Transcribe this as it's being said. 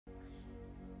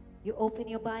You open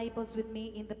your Bibles with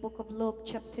me in the book of Luke,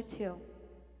 chapter 2.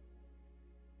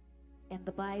 And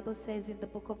the Bible says in the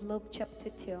book of Luke,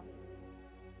 chapter 2,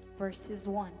 verses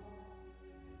 1,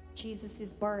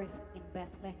 Jesus' birth in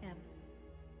Bethlehem.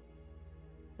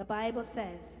 The Bible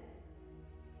says,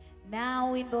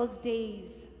 "Now in those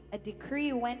days a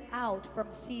decree went out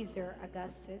from Caesar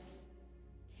Augustus,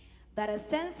 that a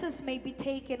census may be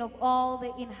taken of all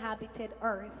the inhabited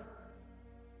earth.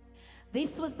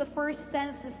 This was the first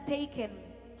census taken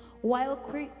while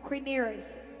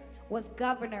Quirinius was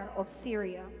governor of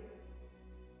Syria.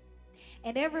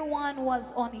 And everyone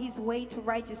was on his way to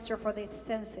register for the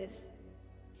census,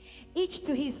 each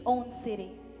to his own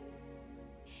city.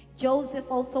 Joseph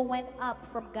also went up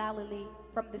from Galilee,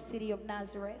 from the city of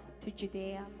Nazareth to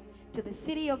Judea, to the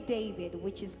city of David,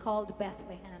 which is called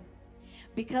Bethlehem,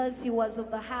 because he was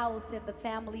of the house and the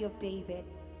family of David,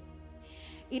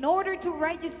 in order to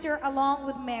register along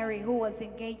with Mary, who was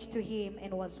engaged to him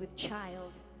and was with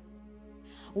child.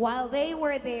 While they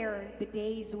were there, the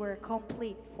days were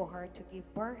complete for her to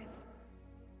give birth.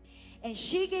 And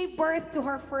she gave birth to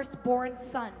her firstborn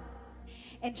son,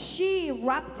 and she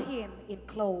wrapped him in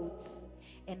clothes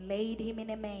and laid him in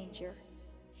a manger,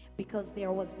 because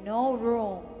there was no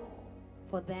room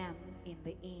for them in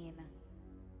the inn."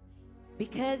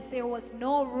 Because there was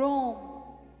no room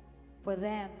for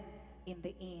them in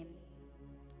the inn.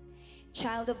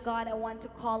 Child of God, I want to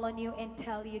call on you and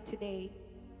tell you today,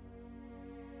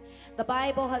 the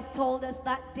Bible has told us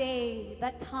that day,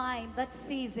 that time, that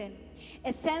season,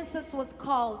 a census was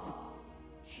called.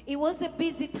 It was a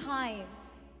busy time.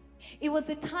 It was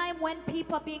a time when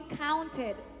people are being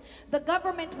counted. The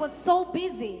government was so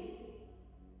busy.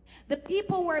 The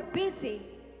people were busy.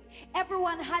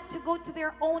 Everyone had to go to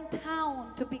their own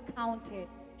town to be counted.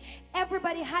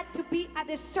 Everybody had to be at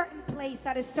a certain place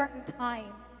at a certain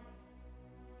time.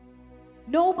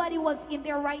 Nobody was in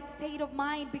their right state of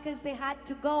mind because they had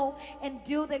to go and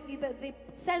do the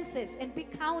census and be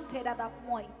counted at that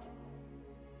point.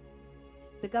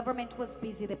 The government was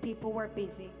busy. The people were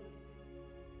busy.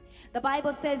 The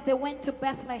Bible says they went to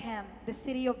Bethlehem, the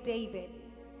city of David.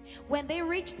 When they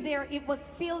reached there, it was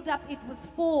filled up. It was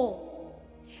full.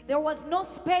 There was no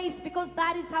space, because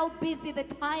that is how busy the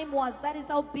time was. That is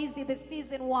how busy the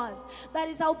season was. That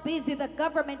is how busy the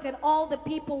government and all the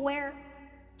people were.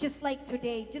 Just like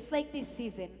today, just like this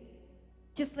season,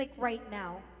 just like right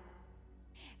now.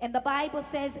 And the Bible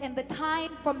says, and the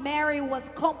time for Mary was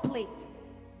complete.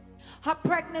 Her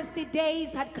pregnancy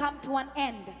days had come to an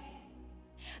end.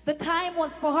 The time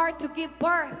was for her to give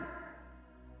birth.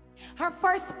 Her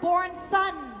firstborn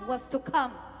son was to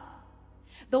come.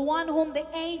 The one whom the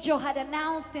angel had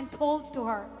announced and told to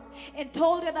her, and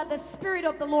told her that the Spirit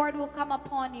of the Lord will come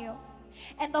upon you,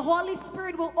 and the Holy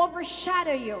Spirit will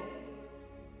overshadow you.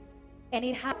 And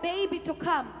it had a baby to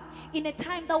come in a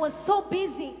time that was so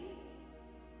busy.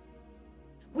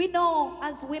 We know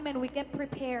as women, we get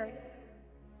prepared.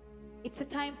 It's a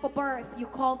time for birth. You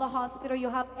call the hospital, you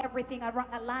have everything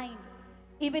aligned.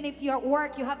 Even if you're at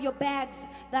work, you have your bags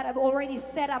that have already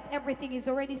set up. Everything is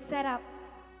already set up.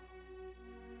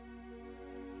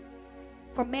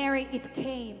 For Mary, it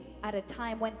came at a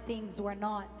time when things were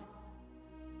not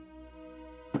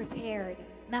prepared.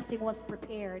 Nothing was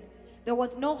prepared. There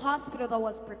was no hospital that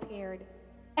was prepared.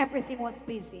 Everything was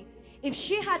busy. If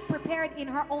she had prepared in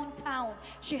her own town,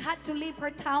 she had to leave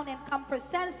her town and come for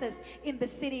census in the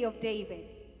city of David.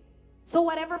 So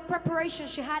whatever preparation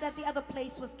she had at the other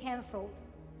place was canceled.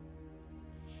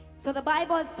 So the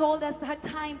Bible has told us that her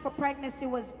time for pregnancy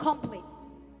was complete.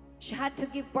 She had to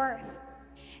give birth.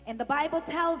 And the Bible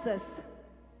tells us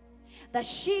that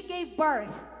she gave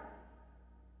birth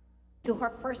to her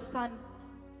first son,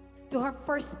 to her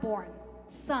firstborn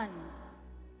son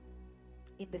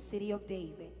in the city of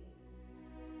David.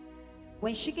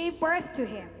 When she gave birth to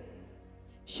him,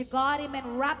 she got him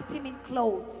and wrapped him in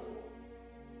clothes.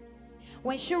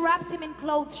 When she wrapped him in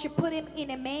clothes, she put him in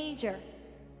a manger.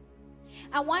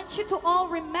 I want you to all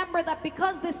remember that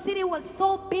because the city was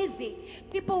so busy,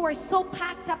 people were so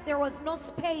packed up, there was no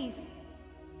space.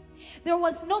 There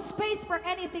was no space for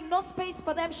anything, no space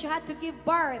for them. She had to give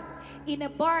birth in a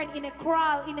barn, in a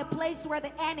corral, in a place where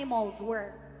the animals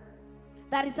were.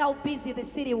 That is how busy the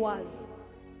city was.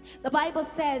 The Bible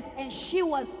says, and she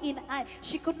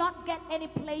could not get any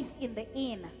place in the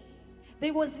inn.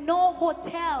 There was no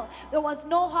hotel, there was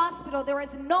no hospital, there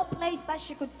was no place that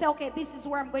she could say, okay, this is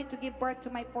where I'm going to give birth to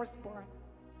my firstborn.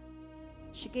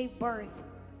 She gave birth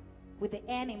with the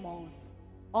animals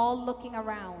all looking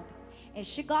around. And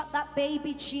she got that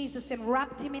baby Jesus and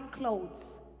wrapped him in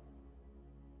clothes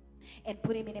and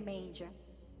put him in a manger.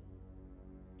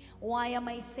 Why am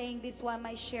I saying this? Why am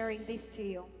I sharing this to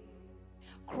you?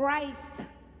 Christ,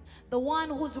 the one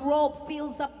whose robe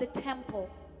fills up the temple,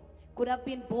 could have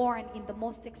been born in the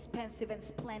most expensive and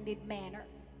splendid manner.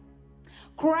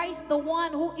 Christ, the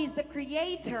one who is the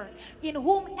creator, in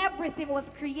whom everything was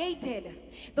created,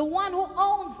 the one who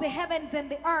owns the heavens and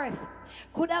the earth,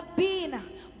 could have been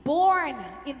born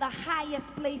in the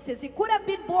highest places. He could have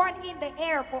been born in the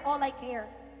air for all I care.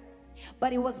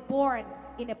 But he was born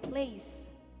in a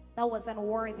place that was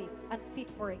unworthy, unfit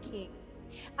for a king.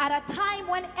 At a time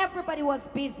when everybody was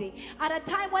busy, at a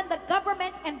time when the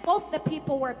government and both the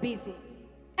people were busy,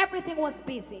 everything was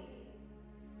busy.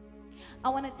 I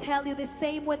want to tell you, the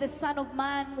same way the Son of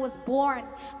Man was born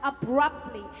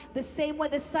abruptly, the same way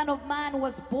the Son of Man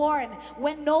was born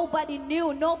when nobody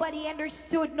knew, nobody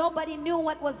understood, nobody knew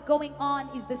what was going on,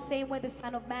 is the same way the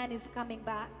Son of Man is coming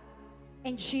back.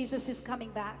 And Jesus is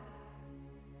coming back.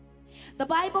 The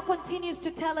Bible continues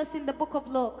to tell us in the book of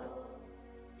Luke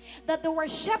that there were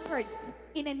shepherds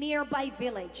in a nearby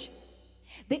village.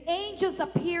 The angels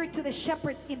appeared to the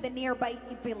shepherds in the nearby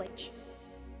village.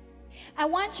 I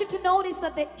want you to notice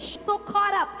that they're so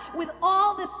caught up with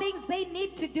all the things they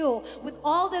need to do, with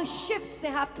all the shifts they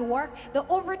have to work, the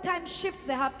overtime shifts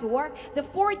they have to work, the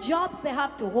 4 jobs they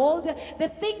have to hold, the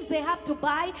things they have to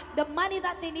buy, the money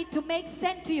that they need to make,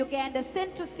 send to Uganda,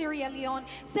 send to Sierra Leone,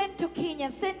 send to Kenya,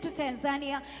 send to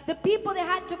Tanzania. The people they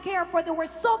had to care for, they were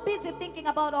so busy thinking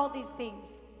about all these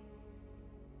things.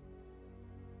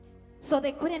 So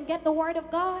they couldn't get the word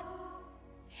of God.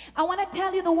 I want to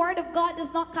tell you, the word of God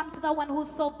does not come to the one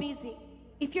who's so busy.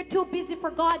 If you're too busy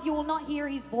for God, you will not hear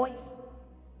his voice.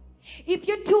 If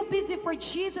you're too busy for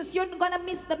Jesus, you're going to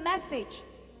miss the message.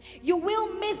 You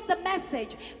will miss the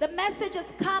message. The message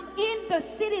has come in the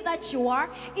city that you are,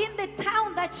 in the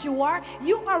town that you are.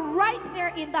 You are right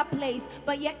there in that place,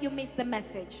 but yet you miss the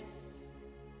message.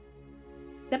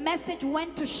 The message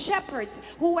went to shepherds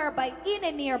who were in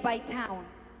a nearby town.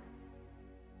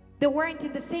 They weren't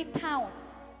in the same town,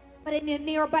 but in a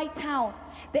nearby town.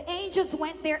 The angels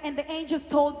went there, and the angels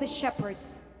told the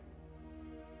shepherds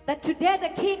that today the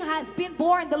King has been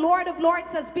born, the Lord of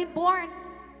Lords has been born.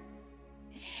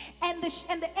 And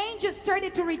the angels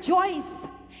started to rejoice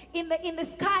in the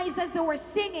skies as they were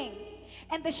singing.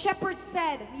 And the shepherds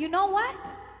said, you know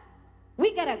what?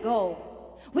 We gotta go.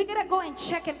 We gotta go and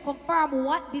check and confirm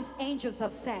what these angels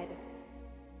have said.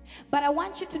 But I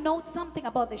want you to note something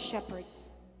about the shepherds.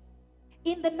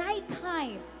 In the night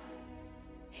time,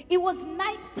 it was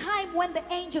night time when the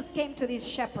angels came to these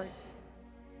shepherds.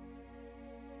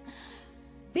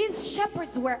 These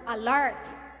shepherds were alert.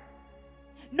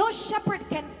 No shepherd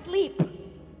can sleep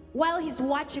while he's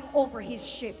watching over his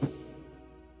sheep.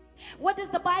 What does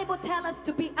the Bible tell us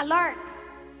to be alert?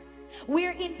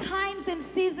 We're in times and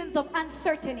seasons of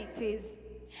uncertainties.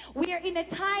 We are in a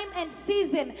time and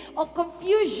season of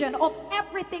confusion, of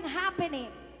everything happening.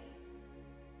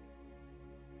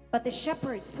 But the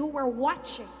shepherds who were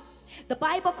watching, the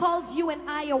Bible calls you and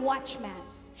I a watchman.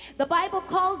 The Bible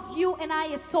calls you and I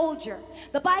a soldier.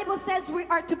 The Bible says we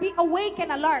are to be awake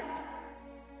and alert.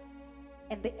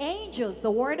 And the angels, the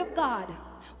word of God,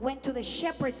 went to the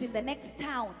shepherds in the next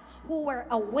town who were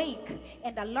awake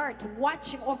and alert,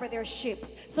 watching over their sheep,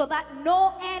 so that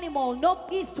no animal, no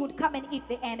beast would come and eat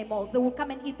the animals. They would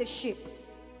come and eat the sheep.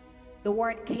 The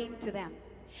word came to them.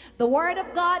 The word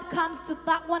of God comes to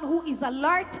that one who is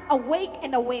alert, awake,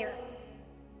 and aware.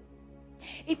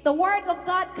 If the word of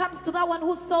God comes to that one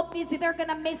who's so busy, they're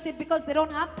gonna miss it because they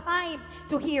don't have time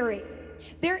to hear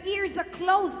it. Their ears are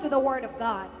closed to the word of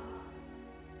God.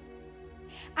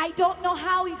 I don't know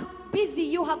how busy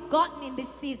you have gotten in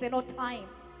this season or time,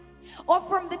 or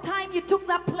from the time you took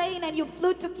that plane and you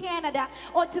flew to Canada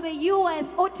or to the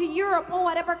US or to Europe or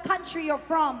whatever country you're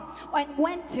from and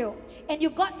went to, and you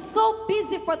got so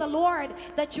busy for the Lord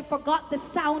that you forgot the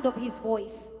sound of his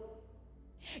voice.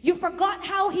 You forgot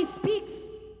how he speaks.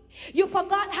 You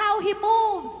forgot how he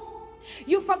moves.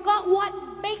 You forgot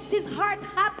what makes his heart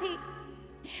happy.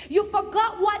 You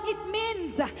forgot what it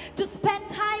means to spend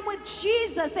time with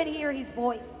Jesus and hear his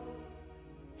voice.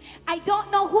 I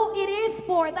don't know who it is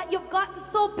for that you've gotten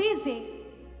so busy,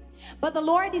 but the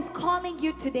Lord is calling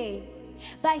you today,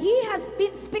 that he has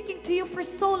been speaking to you for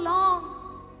so long,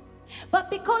 but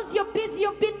because you're busy,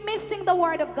 you've been missing the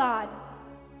word of God.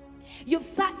 You've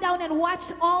sat down and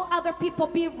watched all other people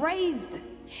be raised.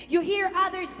 You hear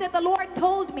others say, the Lord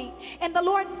told me, and the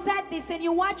Lord said this, and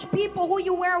you watch people who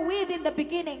you were with in the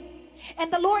beginning,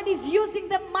 and the Lord is using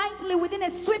them mightily within a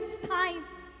swift time,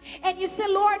 and you say,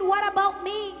 Lord, what about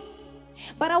me?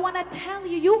 But I want to tell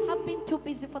you, you have been too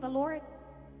busy for the Lord.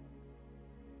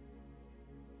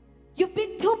 You've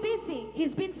been too busy.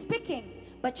 He's been speaking,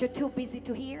 but you're too busy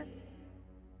to hear.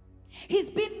 He's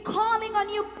been calling on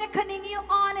you, beckoning you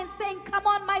on and saying, come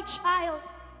on, my child.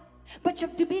 But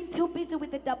you've been too busy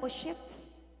with the double shifts.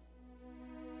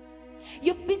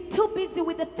 You've been too busy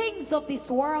with the things of this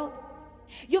world.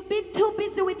 You've been too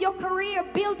busy with your career,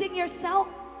 building yourself.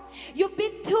 You've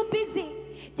been too busy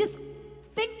just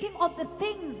thinking of the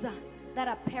things that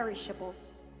are perishable.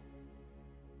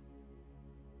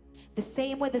 The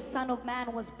same way the Son of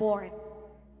Man was born.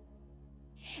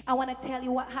 I want to tell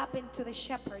you what happened to the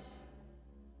shepherds.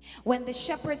 When the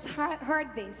shepherds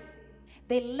heard this,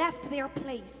 they left their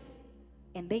place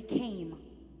and they came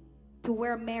to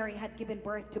where Mary had given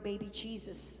birth to baby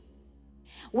Jesus.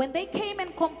 When they came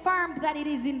and confirmed that it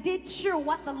is indeed true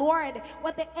what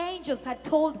the angels had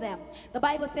told them, the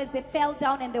Bible says they fell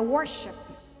down and they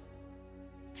worshiped.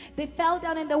 They fell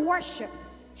down and they worshiped.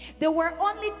 There were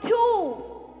only two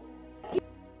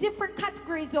different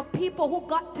categories of people who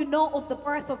got to know of the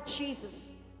birth of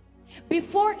Jesus.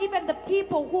 Before even the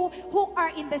people who are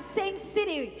in the same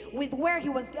city with where he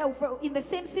was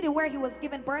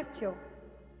given birth to.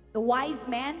 The wise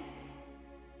men.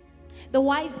 The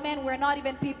wise men were not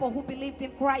even people who believed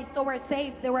in Christ or were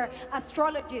saved. They were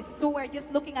astrologists who were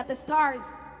just looking at the stars.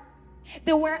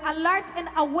 They were alert and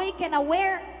awake and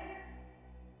aware.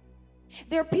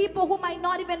 There are people who might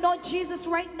not even know Jesus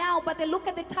right now, but they look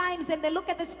at the times and they look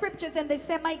at the scriptures and they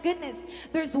say, my goodness,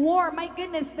 there's war, my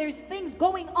goodness, there's things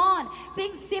going on.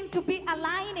 Things seem to be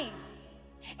aligning.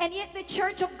 And yet the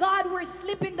church of God were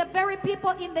sleeping. The very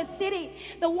people in the city,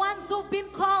 the ones who've been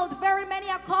called, very many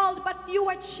are called, but few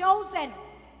are chosen.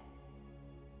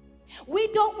 We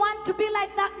don't want to be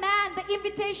like that man. The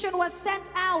invitation was sent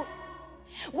out.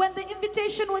 When the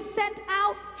invitation was sent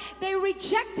out, they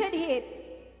rejected it.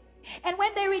 And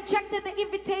when they rejected the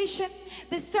invitation,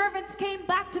 the servants came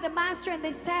back to the master and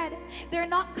they said, they're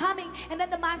not coming. And then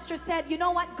the master said, you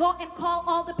know what, go and call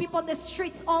all the people on the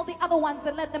streets, all the other ones,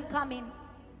 and let them come in.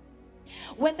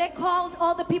 When they called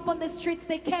all the people on the streets,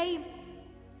 they came.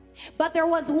 But there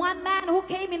was one man who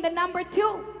came in the number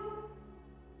 2.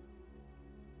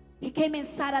 He came and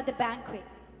sat at the banquet.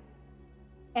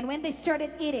 And when they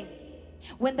started eating,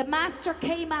 when the master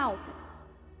came out,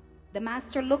 the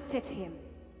master looked at him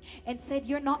and said,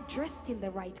 you're not dressed in the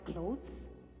right clothes.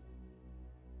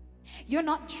 You're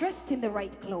not dressed in the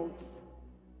right clothes.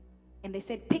 And they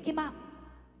said, pick him up,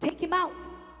 take him out,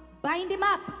 bind him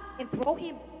up and throw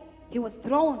him. He was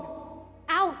thrown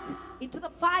out into the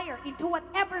fire, into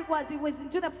whatever it was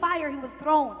into the fire he was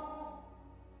thrown.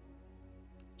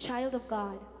 Child of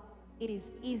God, it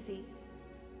is easy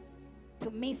to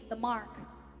miss the mark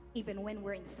even when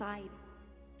we're inside.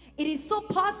 It is so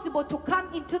possible to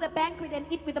come into the banquet and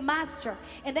eat with the master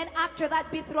and then after that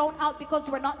be thrown out because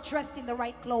we're not dressed in the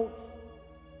right clothes.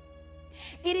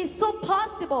 It is so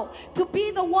possible to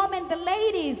be the woman, the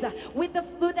ladies with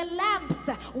the lamps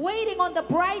waiting on the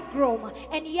bridegroom,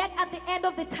 and yet at the end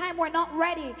of the time we're not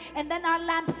ready, and then our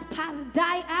lamps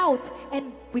die out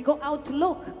and we go out to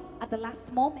look at the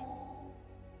last moment.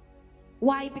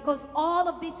 Why? Because all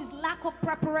of this is lack of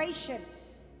preparation.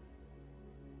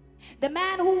 The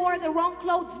man who wore the wrong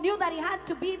clothes knew that he had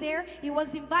to be there. He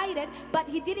was invited, but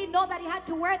he didn't know that he had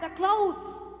to wear the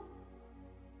clothes.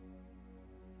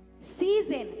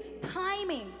 Season,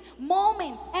 timing,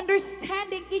 moments,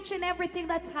 understanding each and everything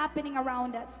that's happening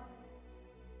around us.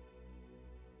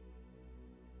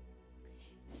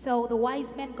 So the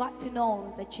wise men got to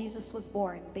know that Jesus was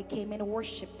born. They came and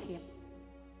worshiped him.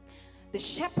 The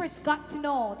shepherds got to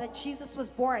know that Jesus was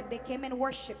born. They came and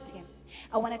worshiped him.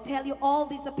 I want to tell you, all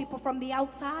these are people from the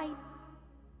outside.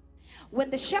 When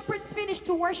the shepherds finished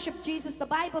to worship Jesus, the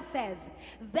Bible says,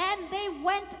 then they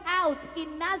went out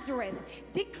in Nazareth,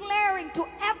 declaring to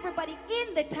everybody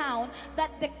in the town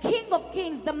that the King of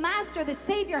Kings, the Master, the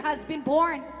Savior has been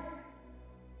born.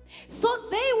 So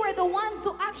they were the ones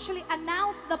who actually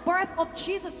announced the birth of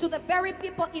Jesus to the very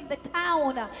people in the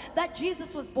town that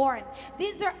Jesus was born.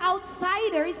 These are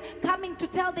outsiders coming to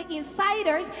tell the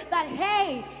insiders that,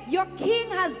 hey, your king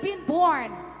has been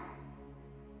born.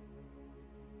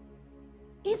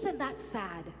 Isn't that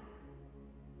sad?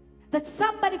 That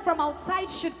somebody from outside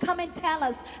should come and tell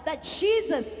us that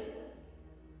Jesus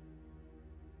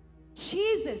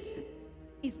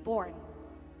is born.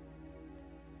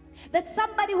 That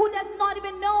somebody who does not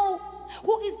even know,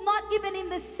 who is not even in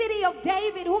the city of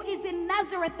David, who is in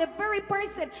Nazareth, the very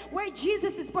person where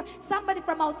Jesus is born, somebody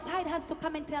from outside has to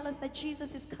come and tell us that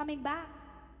Jesus is coming back.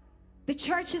 The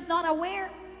church is not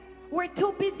aware. We're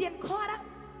too busy and caught up.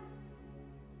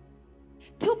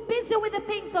 Too busy with the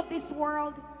things of this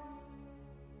world.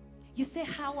 You say,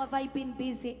 how have I been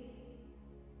busy?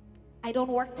 I don't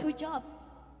work 2 jobs.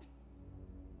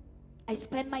 I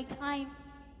spend my time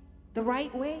the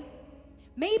right way.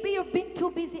 Maybe you've been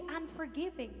too busy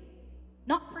unforgiving,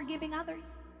 not forgiving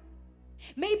others.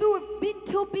 Maybe we've been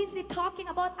too busy talking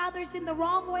about others in the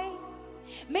wrong way.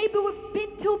 Maybe we've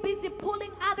been too busy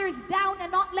pulling others down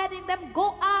and not letting them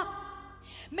go up.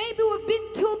 Maybe we've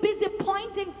been too busy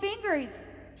pointing fingers.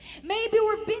 Maybe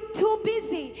we've been too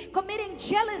busy committing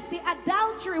jealousy,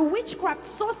 adultery, witchcraft,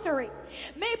 sorcery.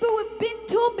 Maybe we've been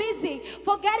too busy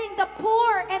forgetting the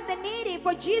poor and the needy.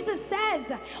 For Jesus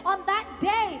says, on that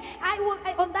day,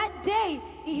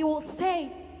 he will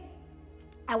say,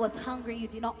 I was hungry, you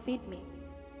did not feed me.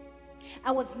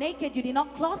 I was naked, you did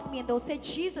not clothe me. And they'll say,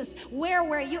 Jesus, where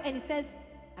were you? And he says,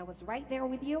 I was right there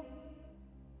with you.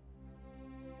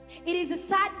 It is a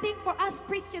sad thing for us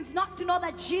Christians not to know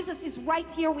that Jesus is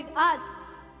right here with us.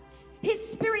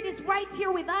 His Spirit is right here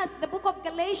with us. The book of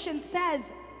Galatians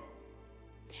says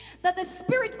that the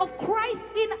Spirit of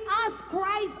Christ in us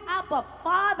cries, Abba,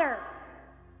 Father.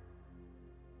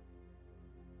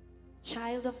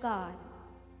 Child of God,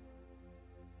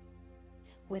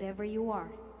 wherever you are,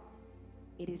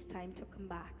 it is time to come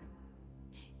back.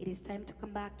 It is time to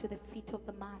come back to the feet of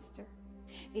the Master.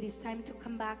 It is time to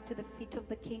come back to the feet of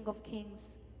the King of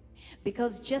Kings.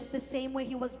 Because just the same way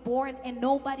he was born and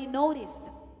nobody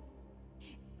noticed,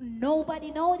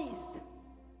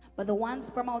 but the ones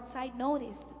from outside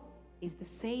noticed, is the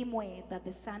same way that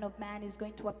the Son of Man is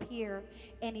going to appear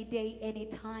any day, any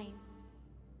time.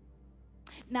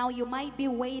 Now you might be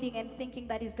waiting and thinking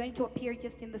that he's going to appear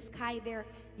just in the sky there,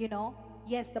 you know.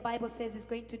 Yes, the Bible says he's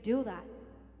going to do that.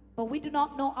 But we do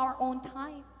not know our own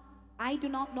time. I do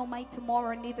not know my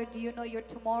tomorrow, neither do you know your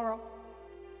tomorrow.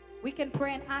 We can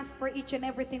pray and ask for each and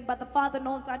everything, but the Father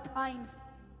knows our times.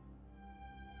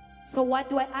 So what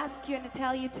do I ask you and I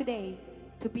tell you today?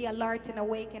 To be alert and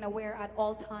awake and aware at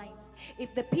all times.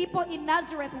 If the people in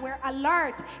Nazareth were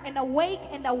alert and awake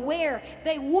and aware,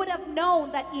 they would have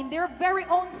known that in their very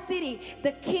own city,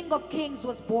 the King of Kings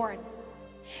was born.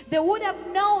 They would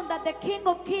have known that the King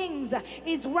of Kings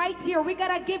is right here. We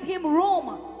gotta give him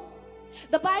room.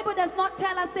 The Bible does not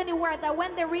tell us anywhere that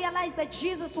when they realized that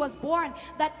Jesus was born,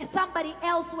 that somebody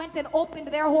else went and opened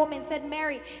their home and said,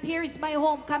 Mary, here's my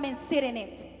home, come and sit in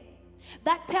it.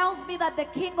 That tells me that the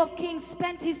King of Kings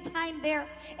spent his time there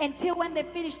until when they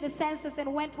finished the census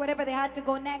and went wherever they had to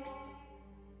go next.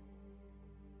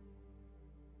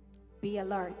 Be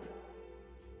alert,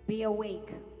 be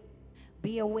awake,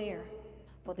 be aware,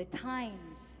 for the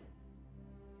times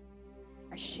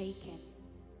are shaken.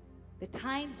 The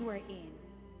times we're in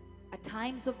are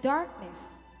times of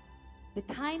darkness. The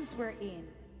times we're in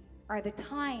are the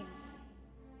times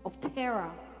of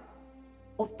terror.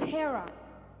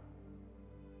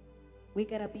 We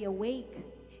gotta be awake.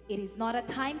 It is not a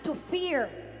time to fear.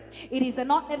 It's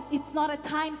not a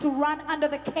time to run under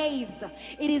the caves.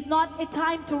 It is not a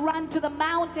time to run to the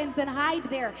mountains and hide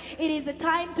there. It is a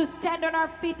time to stand on our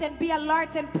feet and be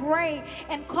alert and pray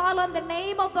and call on the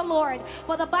name of the Lord.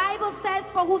 For the Bible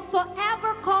says, for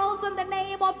whosoever calls on the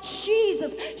name of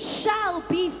Jesus shall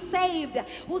be saved.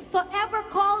 Whosoever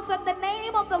calls on the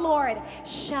name of the Lord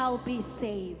shall be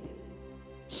saved.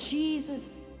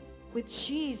 With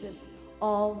Jesus,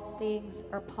 all things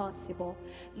are possible.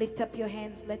 Lift up your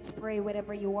hands. Let's pray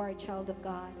wherever you are, child of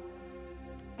God.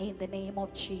 In the name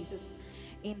of Jesus.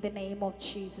 In the name of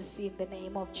Jesus. In the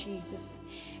name of Jesus.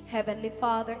 Heavenly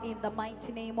Father, in the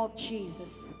mighty name of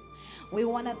Jesus, we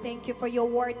want to thank you for your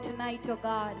word tonight, oh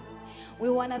God. We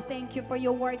want to thank you for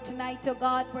your word tonight, oh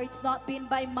God, for it's not been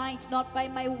by might, not by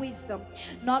my wisdom,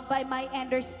 not by my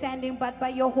understanding, but by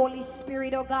your Holy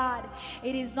Spirit, oh God.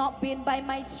 It is not been by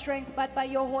my strength, but by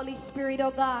your Holy Spirit, oh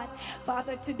God.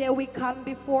 Father, today we come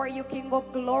before you, King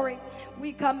of glory.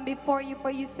 We come before you,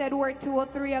 for you said where 2 or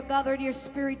 3 are gathered, your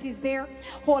Spirit is there.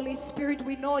 Holy Spirit,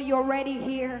 we know you're already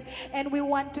here. And we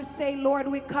want to say, Lord,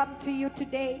 we come to you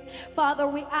today. Father,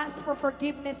 we ask for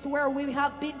forgiveness where we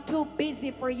have been too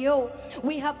busy for you.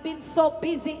 We have been so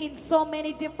busy in so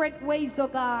many different ways, oh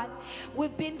God.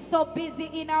 We've been so busy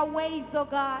in our ways, oh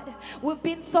God. We've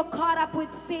been so caught up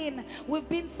with sin. We've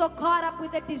been so caught up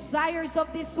with the desires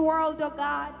of this world, oh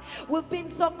God. We've been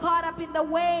so caught up in the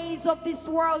ways of this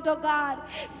world, oh God.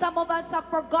 Some of us have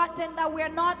forgotten that we're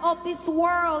not of this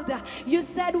world. You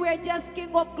said we're just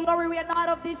King of glory. We're not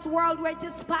of this world. We're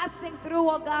just passing through,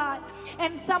 oh God.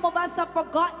 And some of us have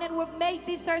forgotten and we've made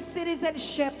this our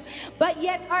citizenship. But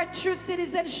yet our true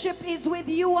citizenship is with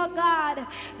you, oh God,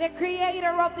 the creator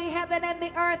of the heaven and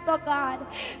the earth, oh God.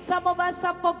 Some of us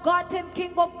have forgotten,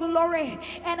 King of glory,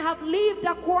 and have lived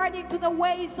according to the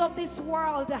ways of this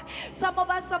world. Some of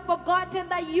us have forgotten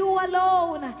that you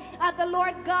alone are the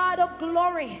Lord God of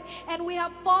glory, and we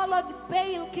have followed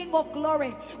Baal, King of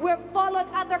glory. We have followed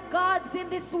other gods in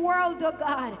this world, oh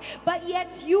God, but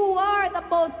yet you are the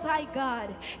Most High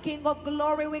God. King of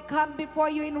glory, we come before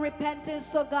you in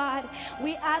repentance, oh God.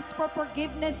 We ask for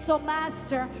forgiveness, oh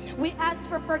Master. We ask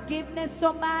for forgiveness,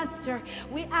 oh Master.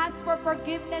 We ask for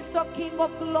forgiveness, oh King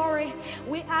of glory.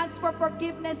 We ask for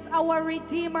forgiveness, our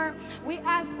Redeemer. We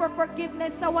ask for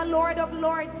forgiveness, our Lord of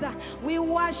Lords. We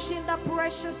wash in the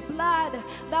precious blood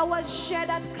that was shed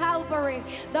at Calvary,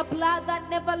 the blood that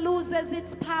never loses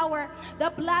its power,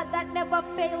 the blood that never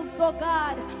fails, oh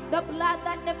God, the blood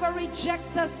that never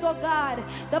rejects us, oh God,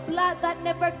 the blood that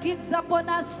never gives up on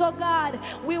us, oh God.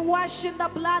 We wash in the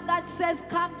blood that says,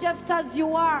 come just as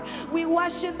you are. We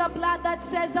wash in the blood that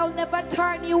says, I'll never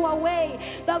turn you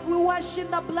away. That we wash in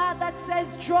the blood that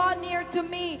says, draw near to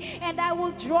me and I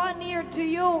will draw near to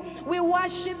you. We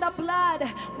wash in the blood.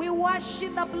 We wash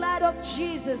in the blood of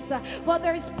Jesus. For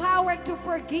there's power to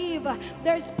forgive.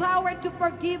 There's power to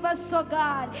forgive us, oh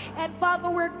God. And Father,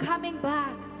 we're coming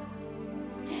back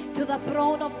to the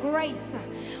throne of grace.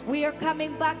 We are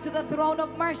coming back to the throne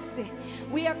of mercy.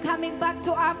 We are coming back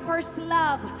to our first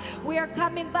love. We are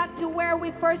coming back to where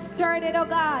we first started, oh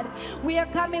God. We are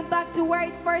coming back to where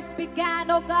it first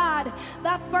began, oh God.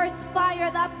 That first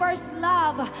fire, that first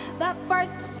love, that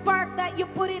first spark that you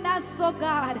put in us, oh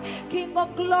God. King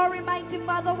of glory, mighty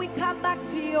Father, we come back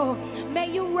to you.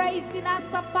 May you raise in us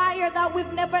a fire that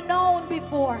we've never known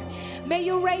before. May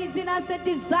you raise in us a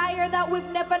desire that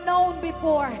we've never known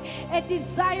before. A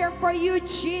desire for you,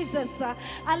 Jesus.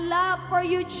 A love for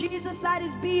you, Jesus, that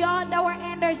is beyond our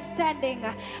understanding.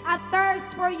 A thirst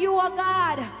for you, oh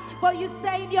God. For you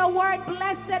say in your word,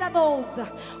 blessed are those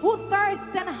who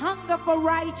thirst and hunger for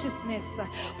righteousness,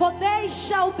 for they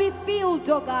shall be filled,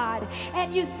 oh God.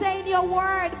 And you say in your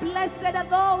word, blessed are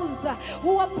those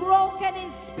who are broken in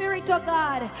spirit, oh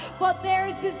God, for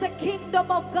theirs is the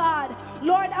kingdom of God.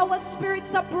 Lord, our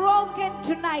spirits are broken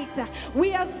tonight.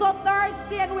 We are so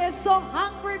thirsty and we are so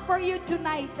hungry for you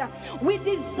tonight. We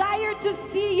desire to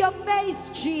see your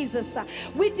face, Jesus.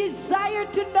 We desire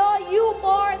to know you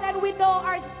more than we know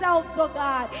ourselves, oh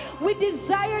God. We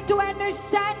desire to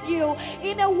understand you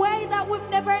in a way that we've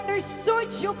never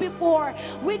understood you before.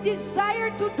 We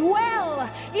desire to dwell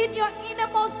in your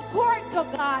innermost court, oh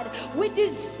God. We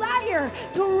desire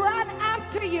to run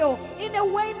after you in a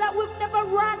way that we've never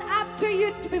run after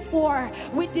you before.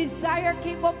 We desire,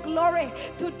 King of glory,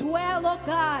 to dwell, oh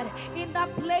God, in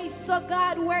that place, oh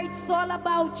God, where it's all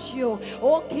about you.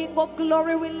 Oh King of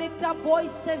glory, we lift our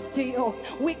voices to you.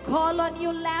 We call on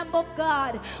you, Lamb of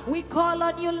God. We call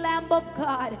on you, Lamb of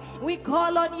God. We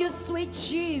call on you, sweet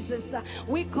Jesus.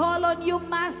 We call on you,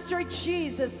 Master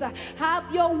Jesus.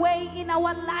 Have your way in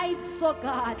our lives, oh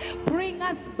God. Bring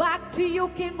us back to you,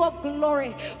 King of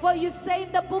glory. For you say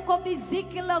in the book of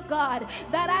Ezekiel, oh God,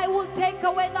 that I will take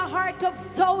away the heart of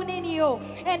stone in you,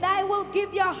 and I will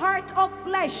give you a heart of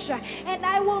flesh, and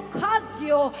I will cause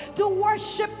you to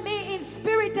worship me in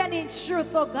spirit and in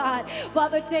truth, oh God.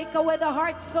 Father, take away the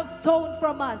hearts of stone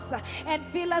from us and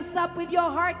fill us up with your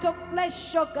heart of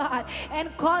flesh, oh God,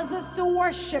 and cause us to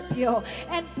worship you,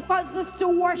 and cause us to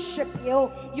worship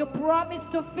you. You promise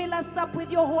to fill us up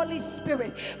with your Holy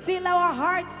Spirit. Fill our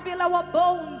hearts, fill our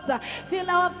bones, fill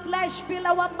our flesh, fill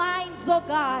our minds, oh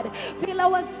God. Fill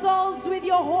our souls with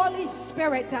your Holy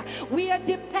Spirit. We are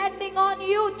depending on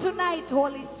you tonight,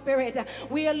 Holy Spirit.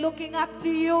 We are looking up to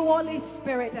you, Holy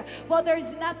Spirit, for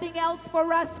there's nothing else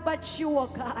for us but you, oh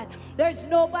God. There's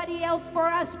nobody else for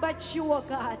us but you, oh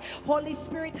God. Holy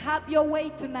Spirit, have your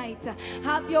way tonight.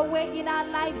 Have your way in our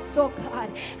lives, oh God.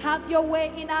 Have your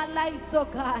way in our lives, oh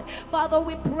God. Father,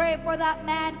 we pray for that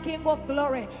man, King of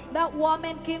glory, that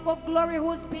woman, King of glory,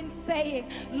 who's been saying,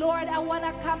 Lord, I want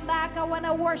to come back. I want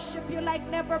to worship you like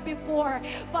never before.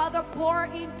 Father, pour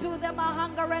into them a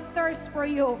hunger and thirst for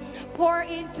you. Pour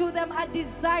into them a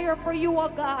desire for you, oh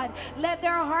God. Let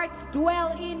their hearts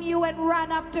dwell in you and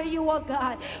run after you, oh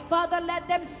God. Father, let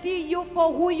them see you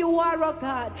for who you are, oh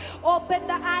God. Open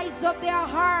the eyes of their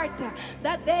heart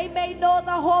that they may know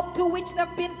the hope to which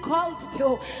they've been called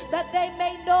to, that they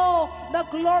may know the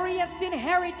glorious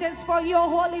inheritance for your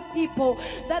holy people,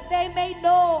 that they may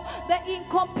know the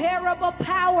incomparable incomparable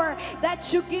power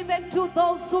that you give it to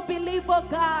those who believe, oh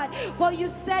God. For you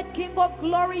said, King of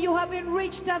glory, you have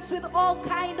enriched us with all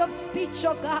kind of speech,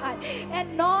 oh God,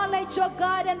 and knowledge, oh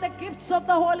God, and the gifts of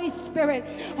the Holy Spirit.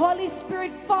 Holy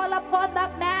Spirit, fall upon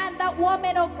that man, that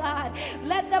woman, oh God.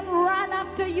 Let them run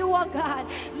after you, oh God.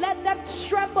 Let them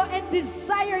tremble and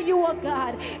desire you, oh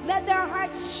God. Let their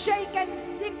hearts shake and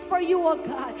sing for you, oh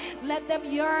God. Let them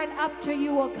yearn after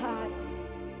you, oh God.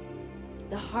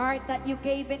 The heart that you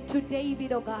gave into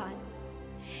David, oh God.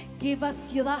 Give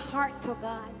us you the heart, oh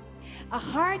God. A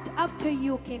heart after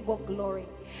you, King of glory.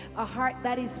 A heart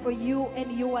that is for you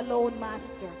and you alone,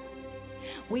 Master.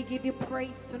 We give you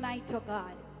praise tonight, oh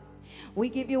God. We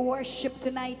give you worship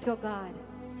tonight, oh God.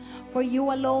 For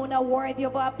you alone are worthy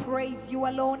of our praise. You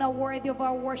alone are worthy of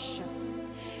our worship.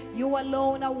 You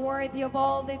alone are worthy of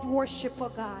all that worship, oh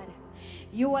God.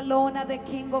 You alone are the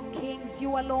King of kings.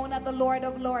 You alone are the Lord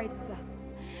of lords.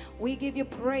 We give you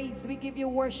praise. We give you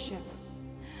worship.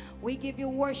 We give you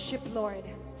worship, Lord.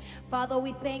 Father,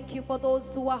 we thank you for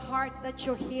those who are heart that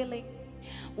you're healing.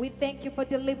 We thank you for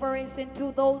deliverance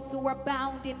into those who are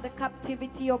bound in the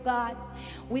captivity, oh God.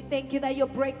 We thank you that you're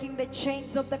breaking the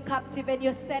chains of the captive and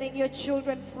you're setting your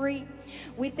children free.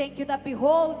 We thank you that,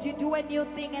 behold, you do a new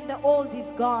thing and the old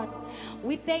is gone.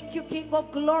 We thank you, King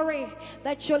of glory,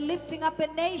 that you're lifting up a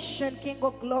nation, King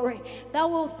of glory, that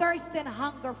will thirst and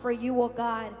hunger for you, oh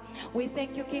God. We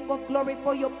thank you, King of glory,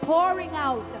 for your pouring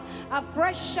out a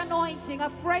fresh anointing, a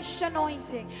fresh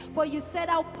anointing. For you said,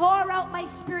 I'll pour out my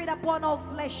spirit upon all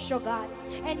flesh, oh God.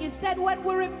 And you said, when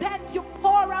we repent, you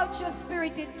pour out your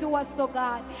spirit into us, oh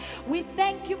God. We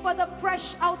thank you for the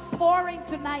fresh outpouring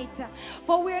tonight.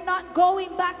 For we're not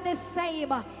going back the same.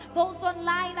 Those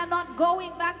online are not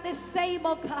going back the same,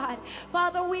 oh God.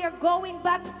 Father, we are going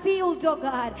back filled, oh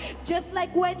God. Just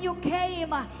like when you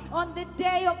came on the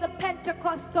day of the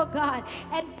Pentecost, oh God.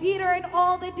 And Peter and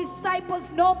all the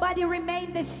disciples, nobody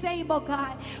remained the same, oh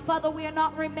God. Father, we are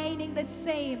not remaining the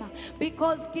same.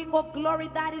 Because, King of glory,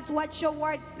 that is what your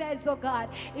word says, oh God.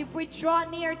 If we draw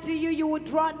near to you, you would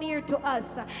draw near to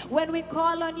us. When we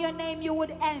call on your name, you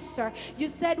would answer. You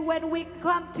said when we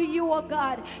come to you, oh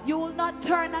God, you will not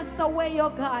turn us away, oh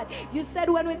God. You said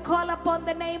when we call upon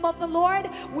the name of the Lord,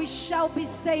 we shall be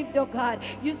saved, oh God.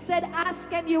 You said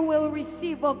ask and you will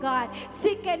receive, oh God.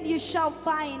 Seek and you shall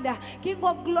find. King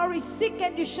of glory, seek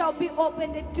and you shall be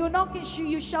opened into. Knock and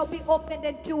you shall be opened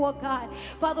into, oh God.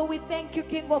 Father, we thank you,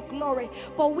 King of glory,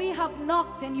 for we have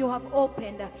knocked and you have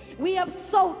opened. We have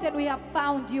sought and we have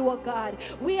found you, oh God.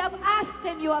 We have asked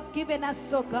and you have given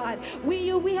us, oh God. We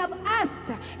have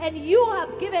asked and you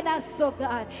have given us, oh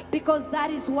God, because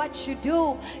that is what you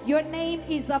do. Your name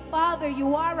is a Father.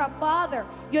 You are a Father.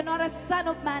 You're not a son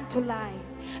of man to lie.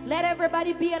 Let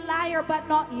everybody be a liar, but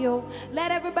not you.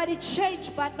 Let everybody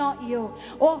change, but not you.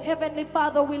 Oh, Heavenly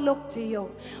Father, we look to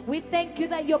you. We thank you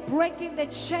that you're breaking the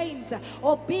chains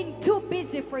of being too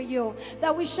busy for you,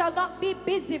 that we shall not be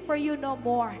busy for you no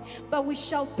more, but we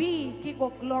shall be, King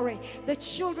of glory, the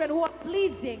children who are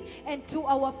pleasing and to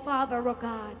our Father, oh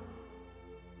God.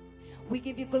 We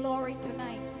give you glory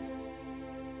tonight.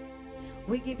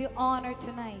 We give you honor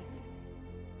tonight.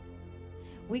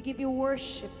 We give you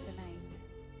worship tonight.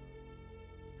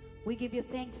 We give you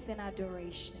thanks and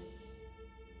adoration.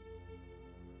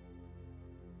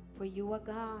 For you are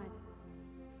God.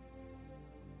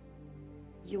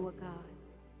 You are God.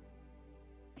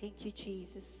 Thank you,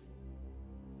 Jesus.